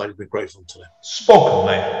 It's been a pleasure. It's been great fun today. Spoken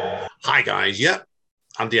Label. Hi, guys. Yeah,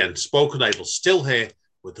 and the end. Spoken Label still here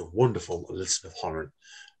with the wonderful Elizabeth Horan.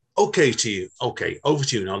 Okay, over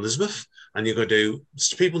to you now, Elizabeth. And you're going to do,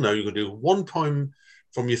 so people know, you're going to do one poem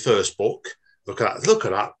from your first book. Look at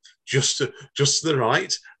that. Just to the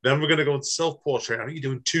right. Then we're going to go into self-portrait. I think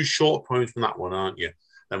you're doing 2 short poems from that one, aren't you?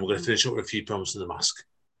 Then we're going to finish up with a few poems from The Mask.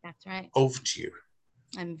 That's right. Over to you.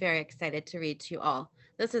 I'm very excited to read to you all.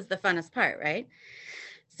 This is the funnest part, right?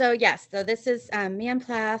 So yes, this is me and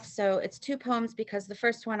Plath. So it's 2 poems because the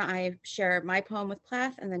first one I share my poem with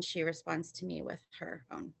Plath, and then she responds to me with her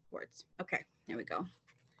own words. Okay, here we go.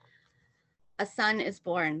 A son is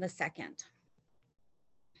born, the second.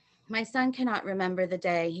 My son cannot remember the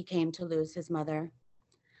day he came to lose his mother.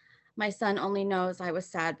 My son only knows I was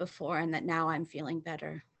sad before and that now I'm feeling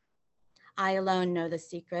better. I alone know the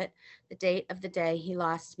secret, the date of the day he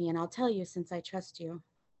lost me, and I'll tell you since I trust you.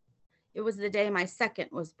 It was the day my second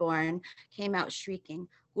was born, came out shrieking,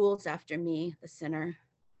 ghouls after me, the sinner.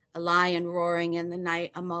 A lion roaring in the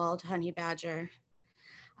night, a mauled honey badger.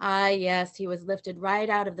 Ah, yes, he was lifted right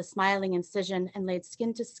out of the smiling incision and laid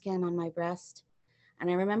skin to skin on my breast. And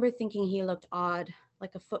I remember thinking he looked odd,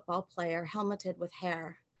 like a football player, helmeted with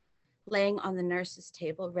hair, laying on the nurse's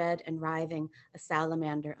table, red and writhing, a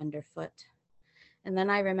salamander underfoot. And then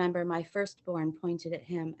I remember my firstborn pointed at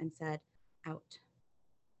him and said, out.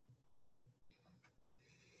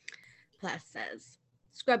 Plath says,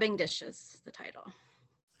 Scrubbing Dishes, the title.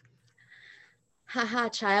 Haha,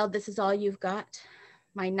 child, this is all you've got.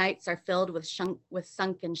 My nights are filled with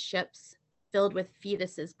sunken ships, filled with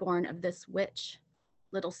fetuses born of this witch.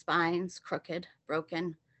 Little spines, crooked,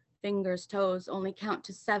 broken, fingers, toes only count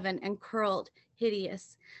to 7 and curled,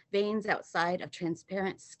 hideous, veins outside of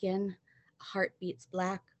transparent skin. A heart beats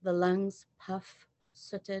black, the lungs puff,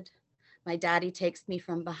 sooted. My daddy takes me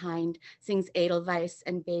from behind, sings Edelweiss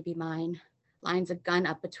and Baby Mine, lines a gun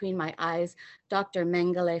up between my eyes. Dr.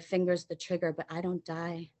 Mengele fingers the trigger, but I don't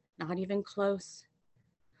die, not even close.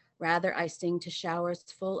 Rather, I sing to showers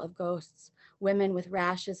full of ghosts, women with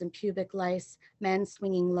rashes and pubic lice, men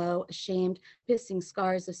swinging low, ashamed, pissing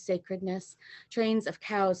scars of sacredness, trains of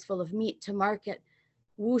cows full of meat to market,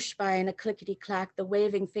 whoosh by in a clickety-clack, the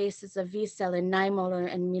waving faces of Wiesel and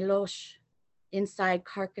Niemoller and Milosh. Inside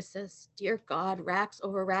carcasses, dear God, racks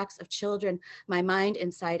over racks of children, my mind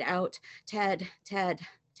inside out. Ted,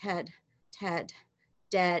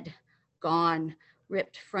 dead, gone,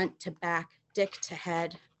 ripped front to back, dick to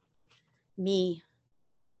head. Me,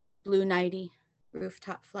 blue nighty,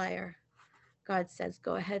 rooftop flyer. God says,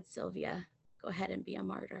 go ahead, Sylvia. Go ahead and be a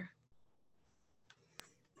martyr.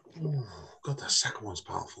 Oh, God, that second one's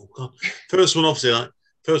powerful. God. First one, obviously,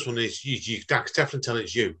 first one is you. I can definitely tell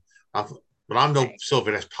it's you. But I'm no Right.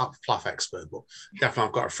 Sylvia S. Plath expert, but definitely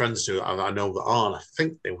I've got friends who I know that are, and I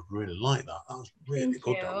think they would really like that. That was really Thank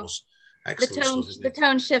good. That you. was excellent stuff, isn't The it?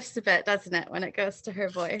 tone shifts a bit, doesn't it, when it goes to her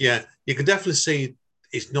voice? Yeah, you can definitely see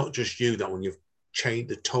it's not just you that when you've changed,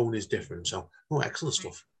 the tone is different. So, oh, excellent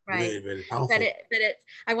stuff. Right. Really, really But powerful.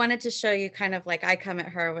 I wanted to show you kind of like I come at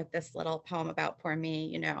her with this little poem about poor me,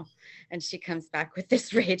 you know, and she comes back with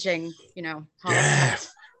this raging, you know, Yeah. Holocaust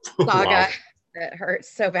Wow. saga that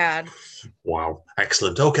hurts so bad. Wow.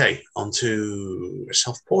 Excellent. Okay, on to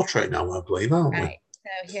self-portrait now, I believe, aren't we? Right.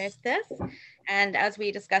 So here's this. And as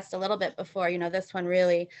we discussed a little bit before, you know, this one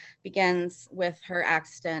really begins with her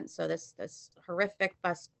accident. So this horrific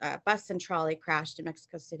bus and trolley crashed in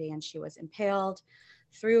Mexico City, and she was impaled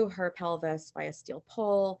through her pelvis by a steel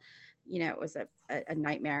pole. You know, it was a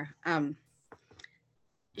nightmare.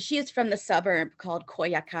 She is from the suburb called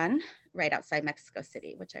Coyoacan, right outside Mexico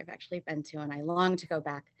City, which I've actually been to, and I long to go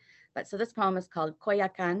back. But so this poem is called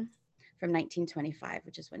Coyoacan from 1925,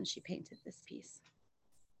 which is when she painted this piece.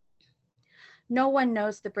 No one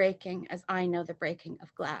knows the breaking as I know the breaking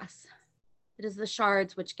of glass. It is the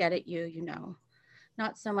shards which get at you, you know.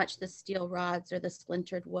 Not so much the steel rods or the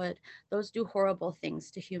splintered wood. Those do horrible things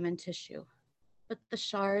to human tissue. But the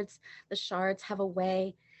shards have a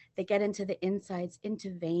way. They get into the insides,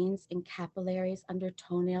 into veins, in capillaries, under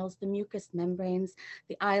toenails, the mucous membranes.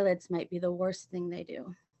 The eyelids might be the worst thing they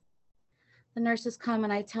do. The nurses come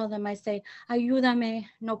and I tell them, I say, ayúdame,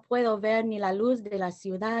 no puedo ver ni la luz de la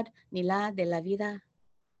ciudad, ni la de la vida.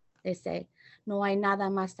 They say, no hay nada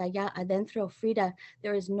más allá adentro, Frida.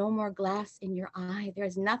 There is no more glass in your eye. There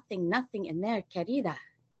is nothing in there, querida.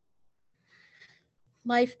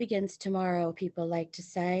 Life begins tomorrow, people like to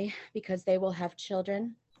say, because they will have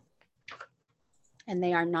children and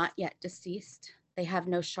they are not yet deceased. They have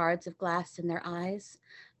no shards of glass in their eyes,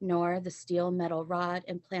 nor the steel metal rod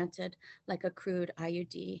implanted like a crude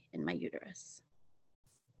IUD in my uterus.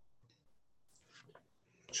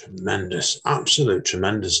 Tremendous, absolute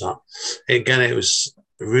tremendous. That again, it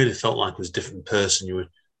really felt like it was a different person you were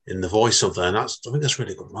in the voice of there, and I think that's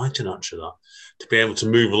really good writing actually. That to be able to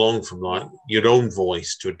move along from like your own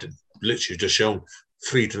voice to literally just shown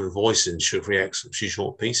 3 different voices in 3 excellent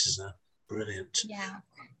short pieces there. Brilliant. Yeah.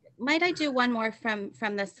 Might I do one more from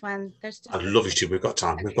this one? I'd love you to. We've got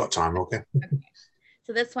time. We've got time. Okay.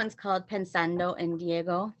 So this one's called Pensando en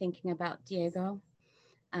Diego, thinking about Diego.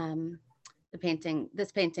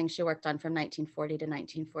 This painting she worked on from 1940 to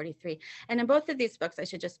 1943. And in both of these books, I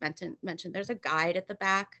should just mention there's a guide at the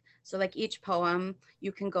back. So like each poem,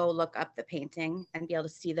 you can go look up the painting and be able to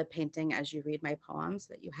see the painting as you read my poems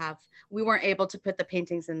that you have. We weren't able to put the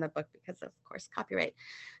paintings in the book because of course, copyright,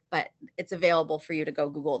 but it's available for you to go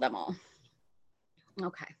Google them all.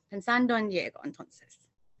 Okay, Pensando en Diego, entonces.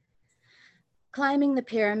 Climbing the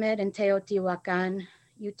pyramid in Teotihuacan,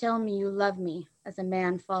 you tell me you love me as a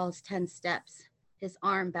man falls 10 steps, his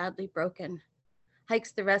arm badly broken,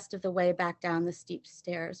 hikes the rest of the way back down the steep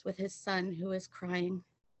stairs with his son who is crying.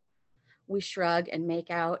 We shrug and make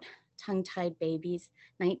out, tongue-tied babies,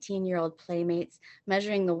 19-year-old playmates,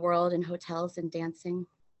 measuring the world in hotels and dancing.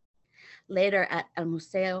 Later at El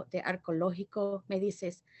Museo de Arqueológico, me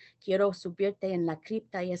dices, quiero subirte en la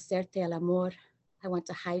cripta y hacerte el amor. I want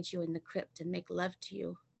to hide you in the crypt and make love to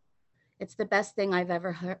you. It's the best thing I've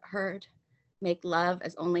ever heard. Make love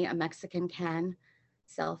as only a Mexican can,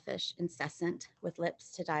 selfish, incessant, with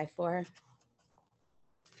lips to die for.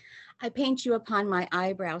 I paint you upon my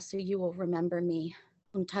eyebrow so you will remember me.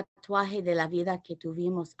 Un tatuaje de la vida que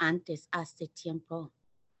tuvimos antes hace tiempo.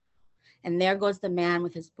 And there goes the man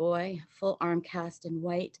with his boy, full arm cast in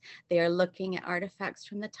white. They are looking at artifacts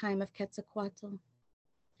from the time of Quetzalcoatl.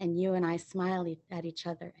 And you and I smile at each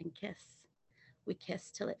other and kiss. We kiss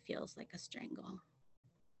till it feels like a strangle.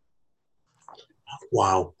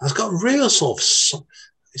 Wow, that's got real sort of.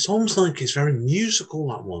 It's almost like it's very musical.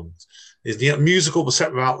 That one is the musical, but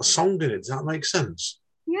separate without a song in it. Does that make sense?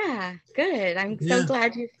 Yeah, good. I'm so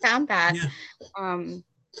glad you found that.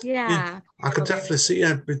 Yeah. I could definitely see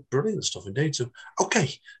brilliant stuff indeed. So, okay,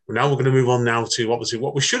 well, now we're going to move on now to obviously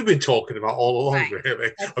what we should have been talking about all along,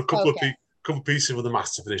 really. A couple of pieces of the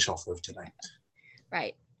maths to finish off with today.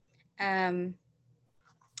 Right. I'll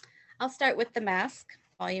start with The Mask,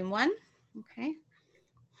 Volume 1. Okay.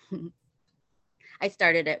 I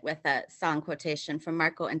started it with a song quotation from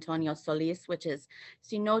Marco Antonio Solis, which is,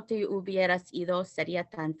 si no te hubieras ido, sería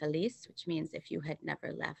tan feliz, which means if you had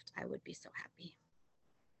never left, I would be so happy.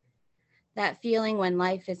 That feeling when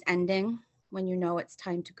life is ending, when you know it's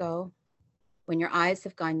time to go, when your eyes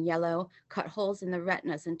have gone yellow, cut holes in the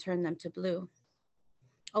retinas and turn them to blue.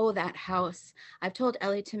 Oh, that house. I've told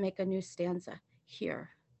Ellie to make a new stanza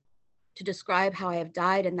here. to describe how I have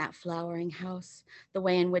died in that flowering house, the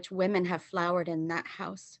way in which women have flowered in that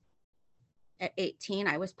house. At 18,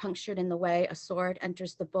 I was punctured in the way a sword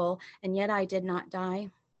enters the bull, and yet I did not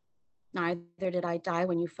die. Neither did I die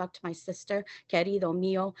when you fucked my sister, querido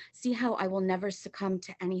mío. See how I will never succumb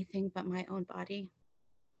to anything but my own body.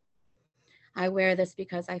 I wear this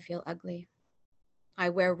because I feel ugly. I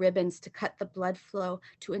wear ribbons to cut the blood flow,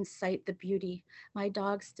 to incite the beauty. My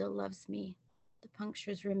dog still loves me. The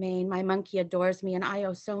punctures remain. My monkey adores me, and I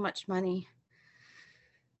owe so much money.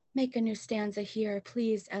 Make a new stanza here,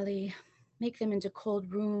 please, Ellie. Make them into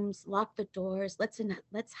cold rooms, lock the doors.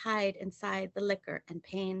 Let's hide inside the liquor and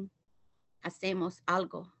pain. Hacemos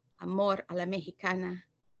algo, amor a la mexicana.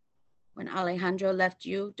 When Alejandro left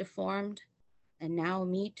you deformed, and now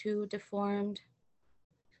me too deformed.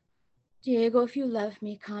 Diego, if you love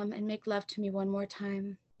me, come and make love to me one more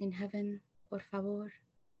time in heaven. Por favor,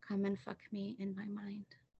 come and fuck me in my mind.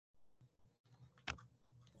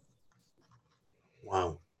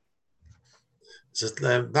 Wow. So,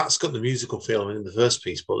 that's got the musical feeling in the first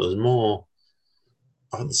piece, but there's more.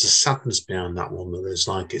 I think there's a sadness behind that one. That there's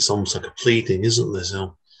like it's almost like a pleading, isn't there?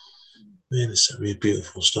 So, really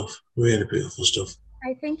beautiful stuff. Really beautiful stuff.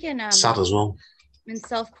 I think in sad as well. In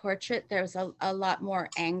Self-Portrait, there's a lot more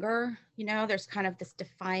anger. You know, there's kind of this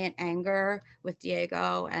defiant anger with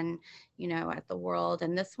Diego and, you know, at the world.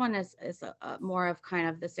 And this one is a more of kind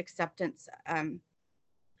of this acceptance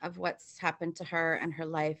of what's happened to her and her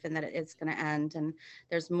life, and that it is going to end. And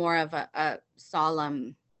there's more of a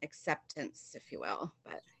solemn acceptance, if you will.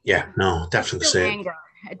 But yeah, no, definitely see anger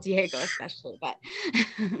at Diego, especially. But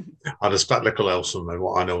I'd expect little else from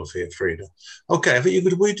what I know of here, Frida. Okay, I think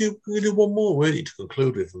we do one more. We need to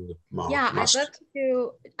conclude with from the yeah, mask.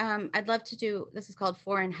 I'd love to do. This is called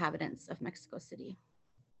For Inhabitants of Mexico City.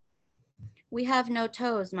 We have no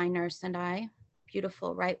toes, my nurse and I.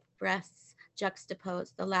 Beautiful ripe breasts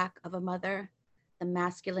juxtapose the lack of a mother, the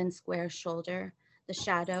masculine square shoulder. The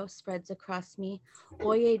shadow spreads across me.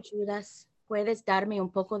 Oye, Judas, puedes darme un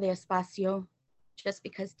poco de espacio? Just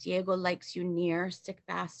because Diego likes you near, sick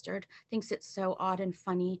bastard, thinks it's so odd and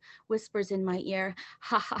funny, whispers in my ear,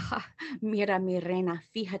 ha ha ha, mira mi reina,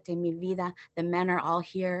 fíjate mi vida, the men are all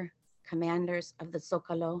here, commanders of the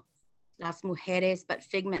Zócalo, las mujeres but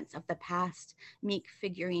figments of the past, meek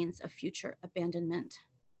figurines of future abandonment.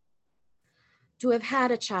 To have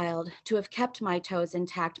had a child, to have kept my toes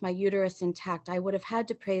intact, my uterus intact, I would have had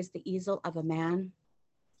to praise the easel of a man.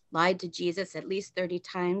 Lied to Jesus at least 30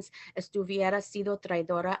 times, estuviera sido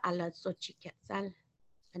traidora a la Xochiquetzal.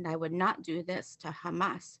 And I would not do this to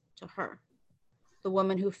Hamas, to her. The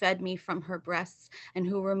woman who fed me from her breasts and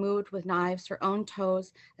who removed with knives her own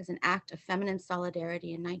toes as an act of feminine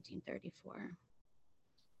solidarity in 1934.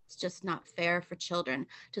 It's just not fair for children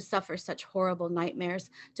to suffer such horrible nightmares,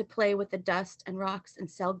 to play with the dust and rocks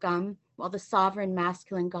and sell gum, while the sovereign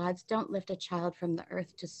masculine gods don't lift a child from the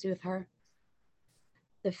earth to soothe her.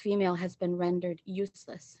 The female has been rendered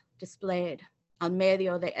useless, displayed, al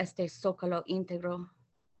medio de este zócalo íntegro,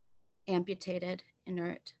 amputated,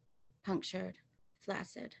 inert, punctured,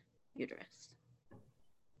 flaccid uterus.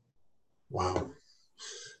 Wow.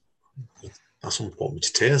 That's one brought me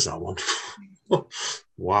to tears, that one.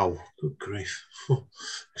 Wow, good grief.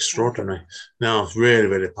 Extraordinary. No, really,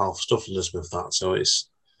 really powerful stuff, Elizabeth, that. So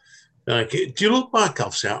it's like, do you look back,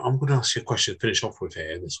 obviously, I'm going to ask you a question to finish off with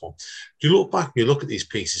here, this one. Do you look back and you look at these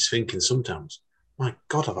pieces thinking sometimes, my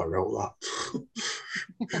God, have I wrote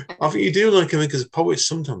that? I think you do, like, I mean, because poets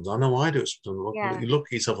sometimes, I know I do it sometimes, you look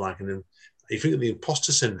at yourself like, and then you think of the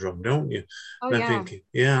imposter syndrome, don't you? Oh, and yeah. I think,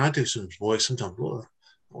 yeah, I do some voice sometimes. Look,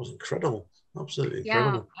 that was incredible. Absolutely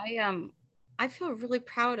incredible. Yeah, I feel really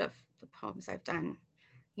proud of the poems I've done.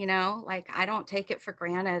 You know, like, I don't take it for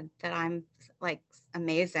granted that I'm like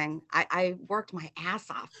amazing. I worked my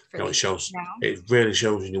ass off for No, it shows. You know? It really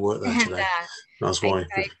shows in your work there today. That's why.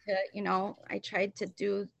 I tried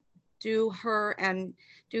to do her and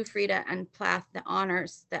do Frida and Plath the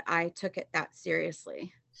honors that I took it that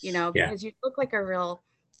seriously. You know, because you look like a real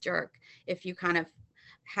jerk if you kind of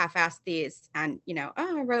half-ass these and, you know,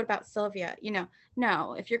 oh, I wrote about Sylvia, you know.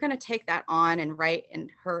 No, if you're going to take that on and write in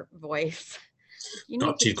her voice, you've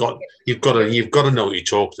got to know what you're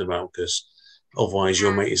talking about, because otherwise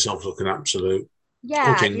you'll make yourself look an absolute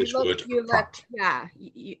good English word.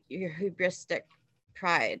 Your hubristic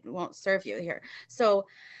pride won't serve you here. So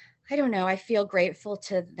I don't know. I feel grateful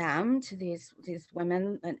to them, to these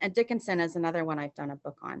women, and Dickinson is another one I've done a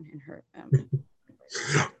book on in her.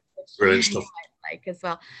 Brilliant stuff. like as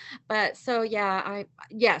well. But so yeah,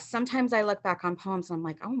 yes, sometimes I look back on poems and I'm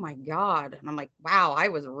like, oh my God. And I'm like, wow, I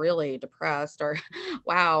was really depressed, or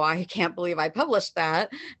wow, I can't believe I published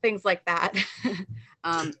that. Things like that.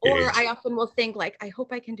 It Or is. I often will think like, I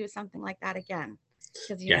hope I can do something like that again.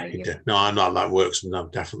 Because Yeah, it did. No, I know that works. No,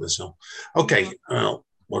 definitely so. Okay, well,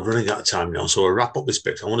 we're running out of time now, so we'll wrap up this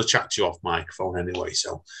bit. I want to chat to you off microphone anyway.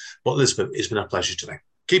 So, but Elizabeth, it's been a pleasure today.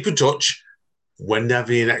 Keep in touch.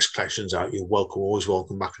 Whenever your next collection's out, you're welcome. Always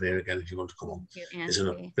welcome back on here again if you want to come on. Thank you, It's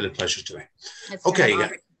Anthony. been a pleasure today. It's been an Okay, honor to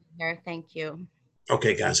be here. Thank you.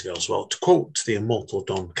 okay, guys and girls. Well, to quote the immortal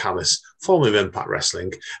Don Callis, formerly of Impact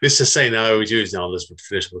Wrestling, this is a saying I always use now, Elizabeth, to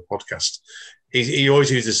finish with the podcast. He always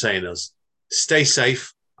uses saying us, stay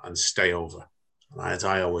safe and stay over. And as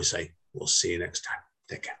I always say, we'll see you next time.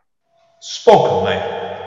 Take care. Spoken, mate.